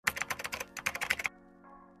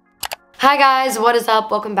Hi guys, what is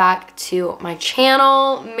up? Welcome back to my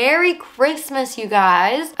channel. Merry Christmas, you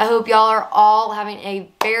guys. I hope y'all are all having a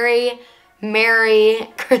very Merry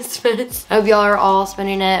Christmas. I hope y'all are all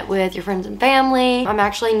spending it with your friends and family. I'm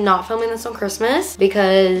actually not filming this on Christmas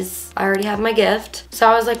because I already have my gift. So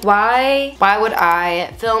I was like, why would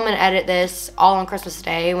I film and edit this all on Christmas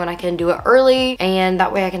Day when I can do it early, and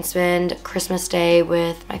that way I can spend Christmas Day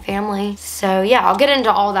with my family. So yeah, I'll get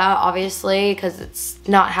into all that obviously because it's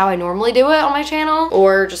not how I normally do it on my channel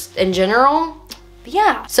or just in general. But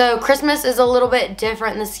yeah, so Christmas is a little bit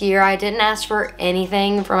different this year. I didn't ask for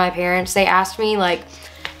anything from my parents. They asked me like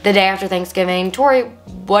the day after Thanksgiving, Tori,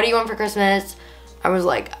 what do you want for Christmas? I was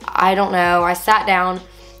like, I don't know. I sat down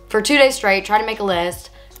for 2 days straight, tried to make a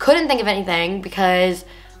list, couldn't think of anything because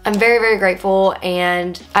I'm very, very grateful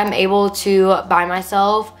and I'm able to buy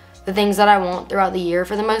myself the things that I want throughout the year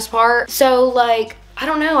for the most part. So like, I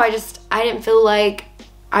don't know, I didn't feel like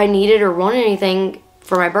I needed or wanted anything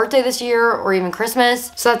for my birthday this year or even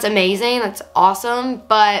Christmas. So that's amazing, that's awesome.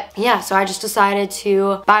 But yeah, so I just decided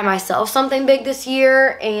to buy myself something big this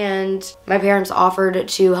year, and my parents offered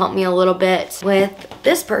to help me a little bit with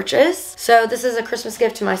this purchase. So this is a Christmas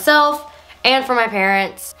gift to myself and for my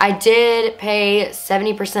parents. I did pay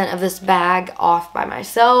 70% of this bag off by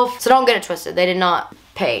myself. So don't get it twisted, they did not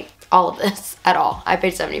pay all of this at all. I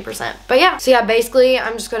paid 70%. But yeah, so yeah, basically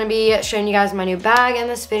I'm just gonna be showing you guys my new bag in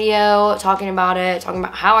this video, talking about it, talking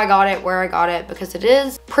about how I got it, where I got it, because it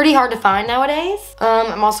is pretty hard to find nowadays.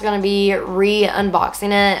 I'm also gonna be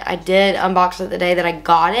re-unboxing it. I did unbox it the day that I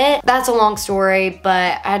got it. That's a long story,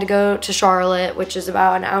 but I had to go to Charlotte, which is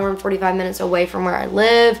about an hour and 45 minutes away from where I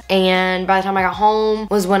live. And by the time I got home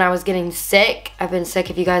was when I was getting sick. I've been sick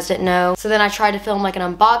if you guys didn't know. So then I tried to film like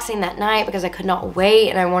an unboxing that night because I could not wait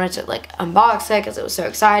and I wanted to like unbox it because it was so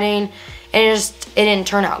exciting, and it didn't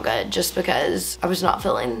turn out good just because I was not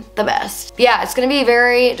feeling the best. But yeah, it's gonna be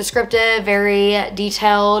very descriptive, very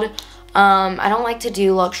detailed. I don't like to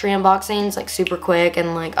do luxury unboxings like super quick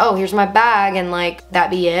and like, oh, here's my bag and like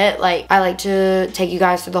that be it. Like, I like to take you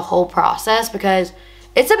guys through the whole process because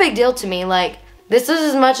it's a big deal to me. Like, this is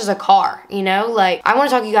as much as a car, you know? Like, I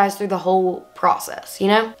want to talk you guys through the whole process, you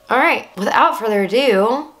know? All right, without further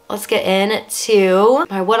ado, let's get into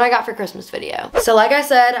my what I got for Christmas video. So like I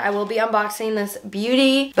said, I will be unboxing this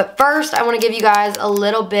beauty, but first I want to give you guys a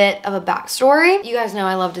little bit of a backstory. You guys know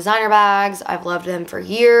I love designer bags. I've loved them for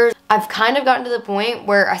years. I've kind of gotten to the point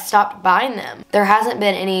where I stopped buying them. There hasn't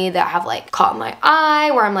been any that have like caught my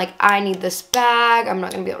eye where I'm like, I need this bag. I'm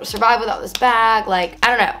not gonna be able to survive without this bag. Like, I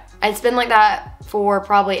don't know. It's been like that for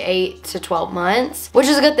probably 8 to 12 months, which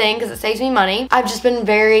is a good thing because it saves me money. I've just been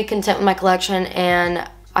very content with my collection, and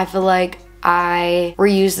I feel like I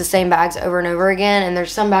reuse the same bags over and over again, and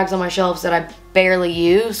there's some bags on my shelves that I barely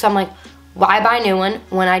use. So I'm like, why buy a new one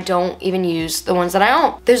when I don't even use the ones that I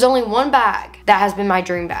own? There's only one bag that has been my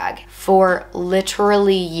dream bag for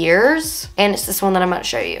literally years, and it's this one that I'm about to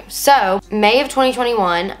show you. So May of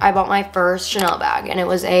 2021, I bought my first Chanel bag, and it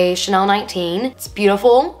was a Chanel 19. It's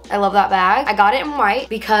beautiful. I love that bag. I got it in white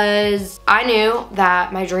because I knew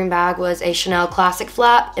that my dream bag was a Chanel classic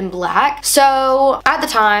flap in black. So at the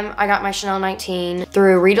time, I got my Chanel 19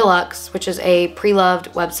 through Redilux, which is a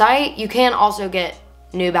pre-loved website. You can also get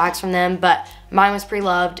new bags from them, but mine was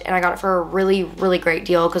pre-loved and I got it for a really, really great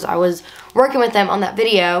deal because I was working with them on that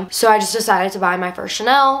video. So I just decided to buy my first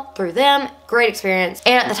Chanel through them. Great experience.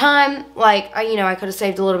 And at the time, like, I could have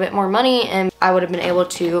saved a little bit more money and I would have been able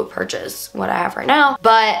to purchase what I have right now.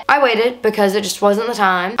 But I waited because it just wasn't the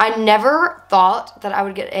time. I never thought that I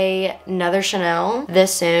would get another Chanel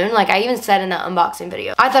this soon. Like, I even said in that unboxing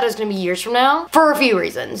video, I thought it was gonna be years from now for a few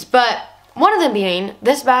reasons, but one of them being,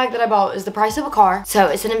 this bag that I bought is the price of a car, so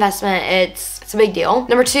it's an investment, it's a big deal.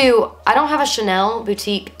 Number two, I don't have a Chanel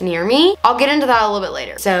boutique near me. I'll get into that a little bit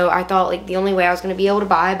later. So I thought like the only way I was gonna be able to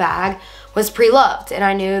buy a bag was pre-loved, and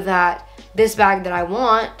I knew that this bag that I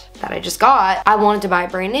want, that I just got, I wanted to buy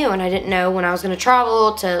it brand new, and I didn't know when I was gonna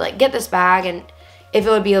travel to like get this bag and if it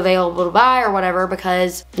would be available to buy or whatever,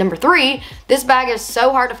 because number three, this bag is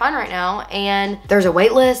so hard to find right now and there's a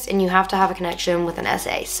wait list and you have to have a connection with an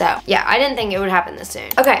SA. So yeah, I didn't think it would happen this soon.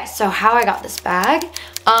 Okay, so how I got this bag.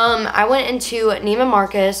 I went into Neiman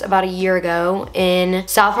Marcus about a year ago in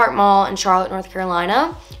South Park Mall in Charlotte, North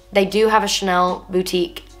Carolina. They do have a Chanel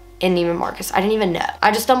boutique in Neiman Marcus. I didn't even know.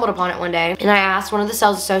 I just stumbled upon it one day and I asked one of the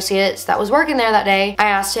sales associates that was working there that day, I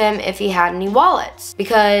asked him if he had any wallets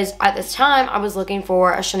because at this time I was looking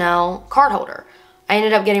for a Chanel card holder. I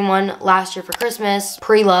ended up getting one last year for Christmas,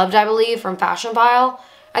 pre-loved I believe, from Fashion File,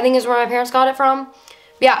 I think is where my parents got it from.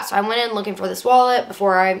 But yeah, so I went in looking for this wallet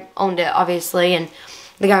before I owned it obviously, and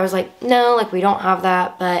the guy was like, no, like we don't have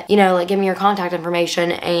that, but you know, like give me your contact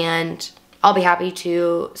information and I'll be happy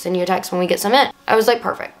to send you a text when we get some in. I was like,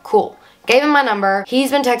 perfect, cool. Gave him my number.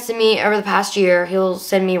 He's been texting me over the past year. He'll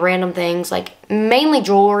send me random things, like mainly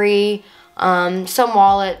jewelry, some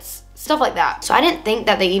wallets, stuff like that. So I didn't think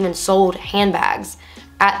that they even sold handbags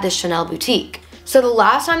at this Chanel boutique. So the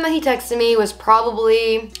last time that he texted me was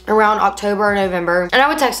probably around October or November. And I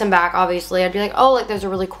would text him back, obviously. I'd be like, oh, like those are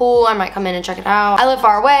really cool. I might come in and check it out. I live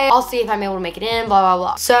far away. I'll see if I'm able to make it in, blah, blah,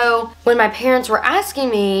 blah. So when my parents were asking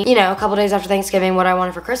me, you know, a couple days after Thanksgiving what I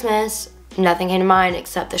wanted for Christmas, nothing came to mind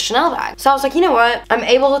except the Chanel bag. So I was like, you know what? I'm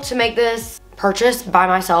able to make this purchase by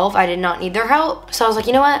myself. I did not need their help. So I was like,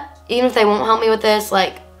 you know what? Even if they won't help me with this,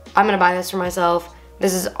 like, I'm gonna buy this for myself.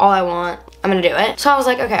 This is all I want. I'm gonna do it. So I was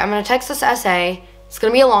like, okay, I'm gonna text this essay. It's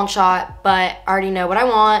gonna be a long shot, but I already know what I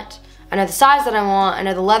want. I know the size that I want. I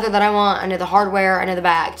know the leather that I want. I know the hardware. I know the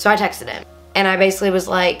bag. So I texted him. And I basically was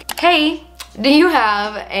like, hey, do you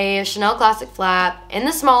have a Chanel Classic Flap in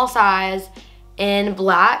the small size, in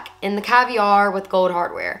black, in the caviar with gold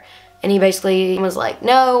hardware? And he basically was like,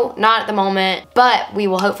 no, not at the moment, but we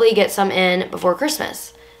will hopefully get some in before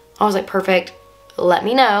Christmas. I was like, perfect, let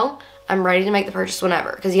me know. I'm ready to make the purchase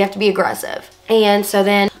whenever, because you have to be aggressive. And so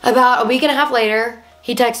then about a week and a half later,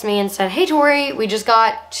 he texted me and said, hey Tori, we just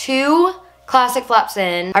got 2 classic flaps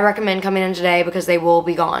in. I recommend coming in today because they will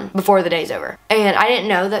be gone before the day's over. And I didn't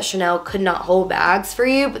know that Chanel could not hold bags for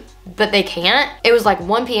you, but they can't. It was like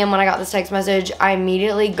 1 p.m. when I got this text message. I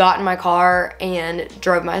immediately got in my car and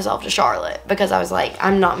drove myself to Charlotte because I was like,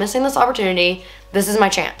 I'm not missing this opportunity. This is my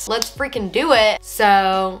chance. Let's freaking do it.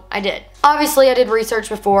 So I did. Obviously I did research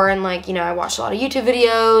before and like, you know, I watched a lot of YouTube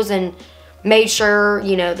videos and made sure,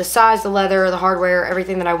 you know, the size, the leather, the hardware,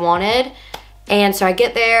 everything that I wanted. And so I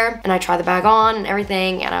get there and I try the bag on and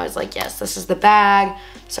everything and I was like, yes, this is the bag.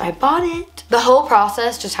 So I bought it. The whole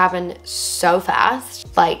process just happened so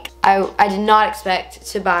fast. Like I did not expect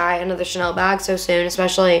to buy another Chanel bag so soon,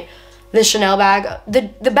 especially the Chanel bag,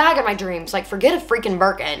 the bag of my dreams. Like forget a freaking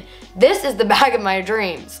Birkin. This is the bag of my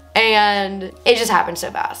dreams. And it just happened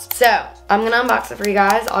so fast. So I'm gonna unbox it for you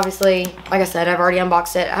guys. Obviously, like I said, I've already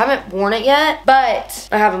unboxed it. I haven't worn it yet, but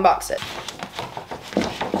I have unboxed it.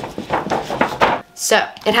 So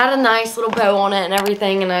it had a nice little bow on it and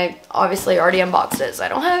everything, and I obviously already unboxed it, so I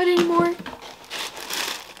don't have it anymore.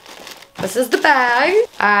 This is the bag.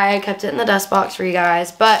 I kept it in the dust box for you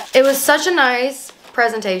guys, but it was such a nice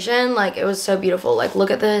presentation. Like it was so beautiful. Like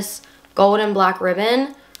look at this gold and black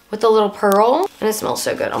ribbon with the little pearl, and it smells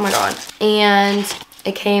so good. Oh my god. And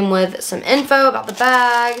it came with some info about the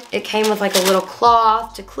bag. It came with like a little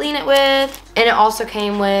cloth to clean it with, and it also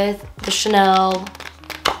came with the Chanel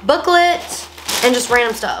booklet and just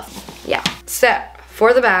random stuff. Yeah. So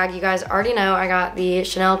for the bag, you guys already know I got the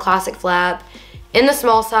Chanel Classic Flap in the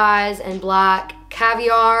small size in black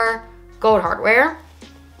caviar gold hardware.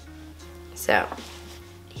 So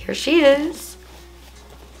here she is.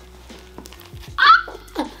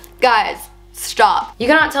 Guys, stop. You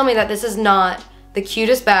cannot tell me that this is not the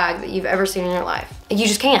cutest bag that you've ever seen in your life. You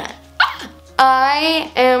just can't.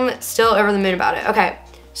 I am still over the moon about it. Okay,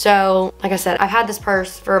 so like I said, I've had this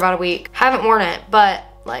purse for about a week. Haven't worn it, but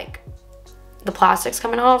like the plastic's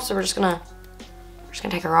coming off, so we're just gonna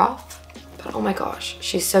take her off. But oh my gosh,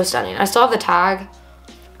 she's so stunning. I still have the tag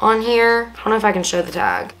on here. I don't know if I can show the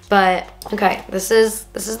tag, but okay, this is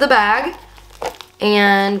the bag,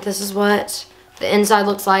 and this is what the inside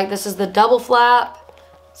looks like. This is the double flap.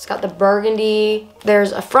 It's got the burgundy.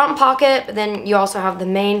 There's a front pocket, but then you also have the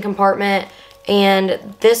main compartment, and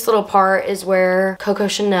this little part is where Coco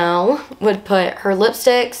Chanel would put her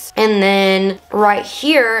lipsticks. And then right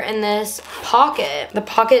here in this pocket, the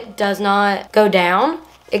pocket does not go down,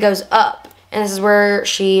 it goes up. And this is where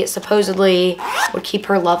she supposedly would keep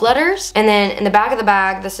her love letters. And then in the back of the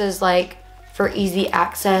bag, this is like for easy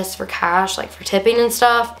access for cash, like for tipping and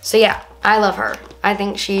stuff. So yeah, I love her. I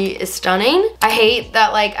think she is stunning. I hate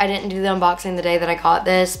that like I didn't do the unboxing the day that I got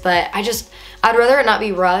this, but I'd rather it not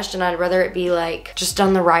be rushed, and I'd rather it be like just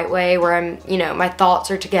done the right way where I'm, you know, my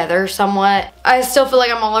thoughts are together somewhat. I still feel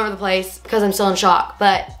like I'm all over the place because I'm still in shock,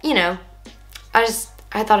 but you know, I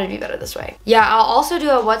thought it'd be better this way. Yeah, I'll also do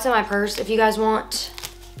a what's in my purse if you guys want.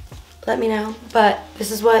 Let me know. But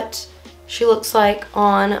this is what she looks like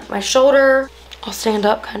on my shoulder. I'll stand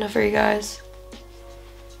up kind of for you guys.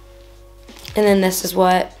 And then this is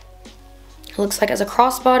what it looks like as a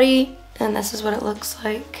crossbody. And this is what it looks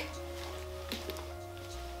like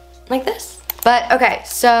this. But okay,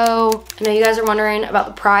 so I know you guys are wondering about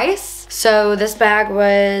the price. So this bag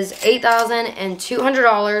was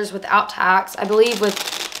 $8,200 without tax. I believe with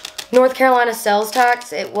North Carolina sales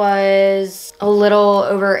tax, it was a little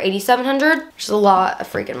over $8,700, which is a lot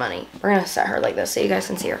of freaking money. We're gonna set her like this so you guys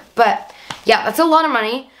can see her. But yeah, that's a lot of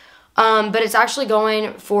money. But it's actually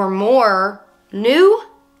going for more new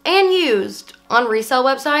and used on resale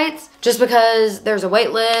websites, just because there's a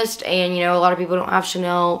wait list and, you know, a lot of people don't have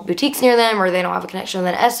Chanel boutiques near them, or they don't have a connection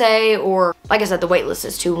with an SA, or like I said, the wait list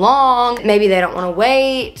is too long. Maybe they don't want to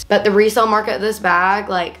wait. But the resale market of this bag,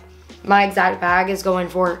 like my exact bag is going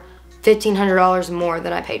for $1,500 more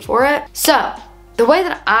than I paid for it. So the way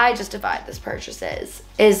that I justified this purchase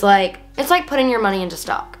is like, it's like putting your money into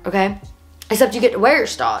stock, okay? Except you get to wear your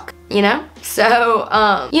stock, you know?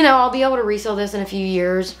 So, you know, I'll be able to resell this in a few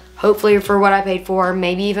years, hopefully for what I paid for,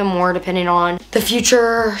 maybe even more depending on the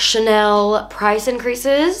future Chanel price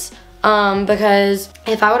increases. Because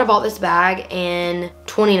if I would have bought this bag in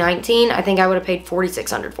 2019, I think I would have paid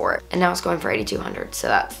 $4,600 for it. And now it's going for $8,200,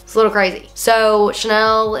 so it's a little crazy. So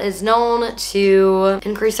Chanel is known to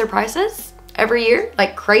increase their prices every year,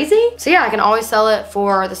 like crazy. So yeah, I can always sell it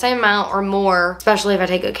for the same amount or more, especially if I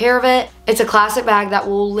take good care of it. It's a classic bag that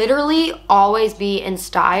will literally always be in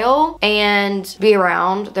style and be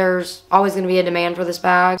around. There's always gonna be a demand for this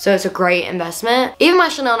bag, so it's a great investment. Even my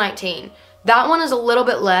Chanel 19, that one is a little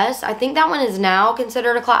bit less. I think that one is now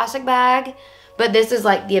considered a classic bag, but this is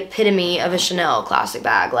like the epitome of a Chanel classic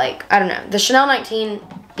bag. Like, I don't know, the Chanel 19,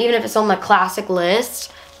 even if it's on the classic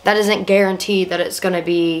list, that isn't guaranteed that it's gonna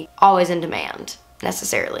be always in demand,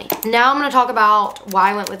 necessarily. Now I'm gonna talk about why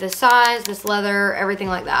I went with this size, this leather, everything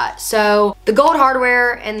like that. So the gold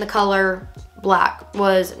hardware and the color black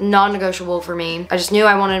was non-negotiable for me. I just knew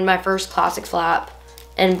I wanted my first classic flap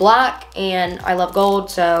in black, and I love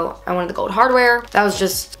gold, so I wanted the gold hardware. It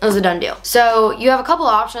was a done deal. So you have a couple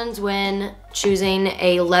options when choosing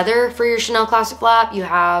a leather for your Chanel classic flap. You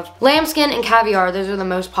have lambskin and caviar. Those are the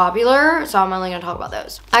most popular, so I'm only gonna talk about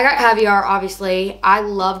those. I got caviar, obviously. I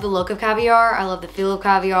love the look of caviar. I love the feel of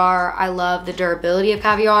caviar. I love the durability of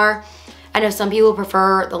caviar. I know some people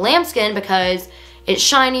prefer the lambskin because it's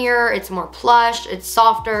shinier, it's more plush, it's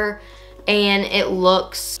softer, and it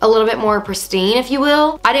looks a little bit more pristine, if you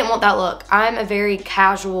will. I didn't want that look. I'm a very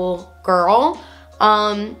casual girl,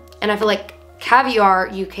 and I feel like caviar,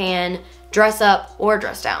 you can dress up or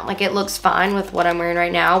dress down. Like, it looks fine with what I'm wearing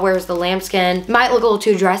right now, whereas the lambskin might look a little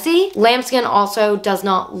too dressy. Lambskin also does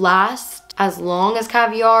not last as long as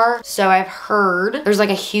caviar, so I've heard there's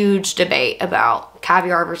like a huge debate about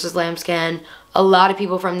caviar versus lambskin. A lot of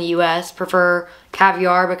people from the US prefer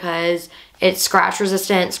caviar because it's scratch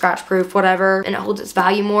resistant, scratch proof, whatever, and it holds its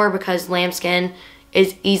value more because lambskin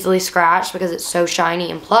is easily scratched because it's so shiny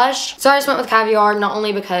and plush. So I just went with caviar, not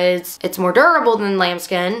only because it's more durable than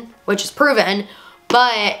lambskin, which is proven,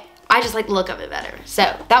 but I just like the look of it better. So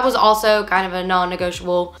that was also kind of a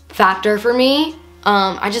non-negotiable factor for me.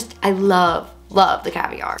 I love the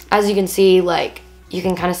caviar. As you can see, like, you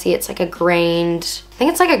can kind of see it's like a grained, I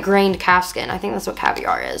think it's like a grained calfskin. I think that's what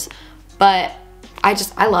caviar is. But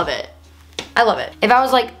I love it. I love it. If I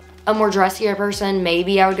was like a more dressier person,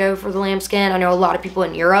 maybe I would go for the lambskin. I know a lot of people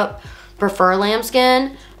in Europe prefer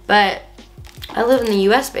lambskin, but I live in the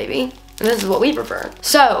US, baby, and this is what we prefer.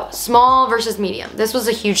 So, small versus medium. This was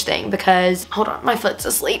a huge thing because, hold on, my foot's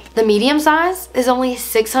asleep. The medium size is only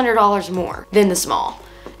 $600 more than the small,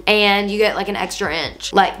 and you get like an extra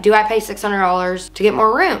inch. Like, do I pay $600 to get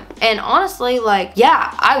more room? And honestly, like,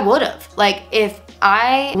 yeah, I would've. Like, if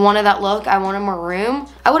I wanted that look, I wanted more room,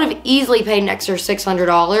 I would have easily paid an extra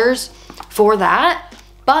 $600 for that.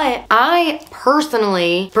 But I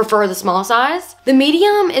personally prefer the small size. The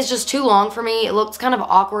medium is just too long for me. It looks kind of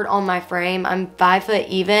awkward on my frame. I'm 5 foot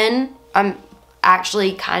even. I'm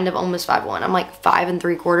actually kind of almost 5'1". I'm like 5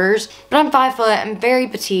 3/4, but I'm 5 foot. I'm very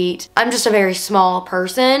petite. I'm just a very small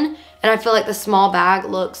person, and I feel like the small bag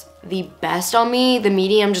looks the best on me. The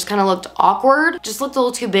medium just kind of looked awkward, just looked a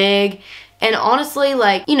little too big. And honestly,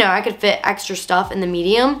 like, you know, I could fit extra stuff in the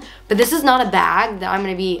medium, but this is not a bag that I'm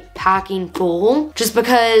gonna be packing full just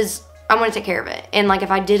because I wanna take care of it. And like, if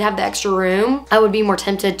I did have the extra room, I would be more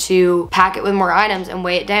tempted to pack it with more items and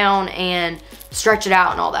weigh it down and stretch it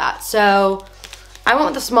out and all that. So I went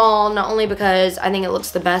with the small, not only because I think it looks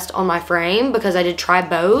the best on my frame, because I did try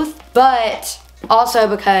both, but also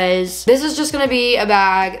because this is just gonna be a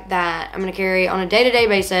bag that I'm gonna carry on a day-to-day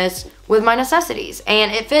basis with my necessities.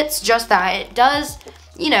 And it fits just that. It does,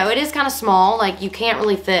 you know, it is kind of small. Like, you can't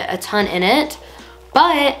really fit a ton in it,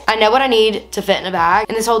 but I know what I need to fit in a bag,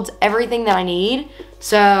 and this holds everything that I need.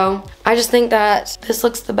 So I just think that this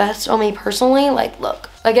looks the best on me personally. Like, look,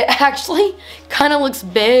 like, it actually kind of looks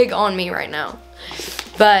big on me right now.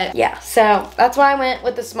 But yeah, so that's why I went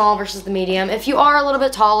with the small versus the medium. If you are a little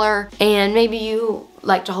bit taller and maybe you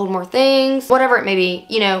like to hold more things, whatever it may be,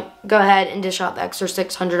 you know, go ahead and dish out the extra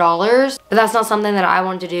 $600. But that's not something that I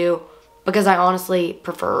wanted to do because I honestly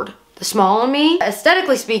preferred the small on me.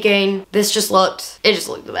 Aesthetically speaking, this just looked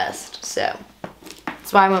the best. So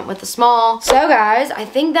that's why I went with the small. So guys, I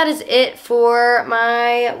think that is it for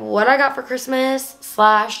my what I got for Christmas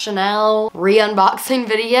 / Chanel re-unboxing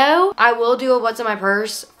video. I will do a what's in my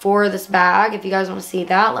purse for this bag. If you guys want to see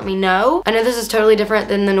that, let me know. I know this is totally different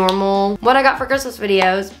than the normal what I got for Christmas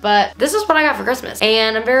videos, but this is what I got for Christmas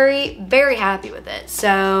and I'm very, very happy with it.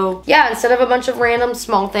 So yeah, instead of a bunch of random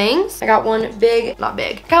small things, I got one big, not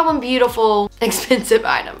big, I got one beautiful, expensive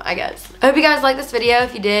item, I guess. I hope you guys liked this video.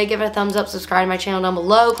 If you did, give it a thumbs up, subscribe to my channel down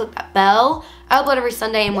below, click that bell. I upload every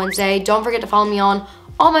Sunday and Wednesday. Don't forget to follow me on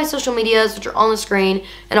all my social medias, which are on the screen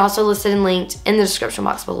and also listed and linked in the description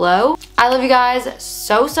box below. I love you guys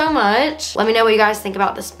so much. Let me know what you guys think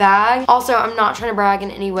about this bag. Also, I'm not trying to brag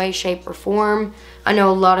in any way, shape, or form. I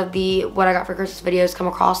know a lot of the what I got for Christmas videos come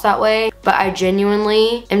across that way, but I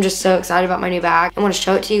genuinely am just so excited about my new bag. I want to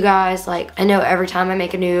show it to you guys. Like, I know every time I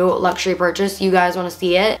make a new luxury purchase, you guys want to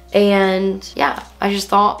see it. And yeah, I just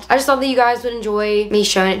thought that you guys would enjoy me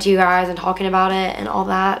showing it to you guys and talking about it and all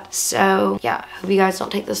that. So yeah, I hope you guys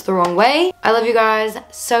don't take this the wrong way. I love you guys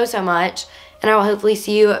so much, and I will hopefully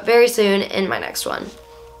see you very soon in my next one.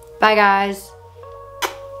 Bye guys.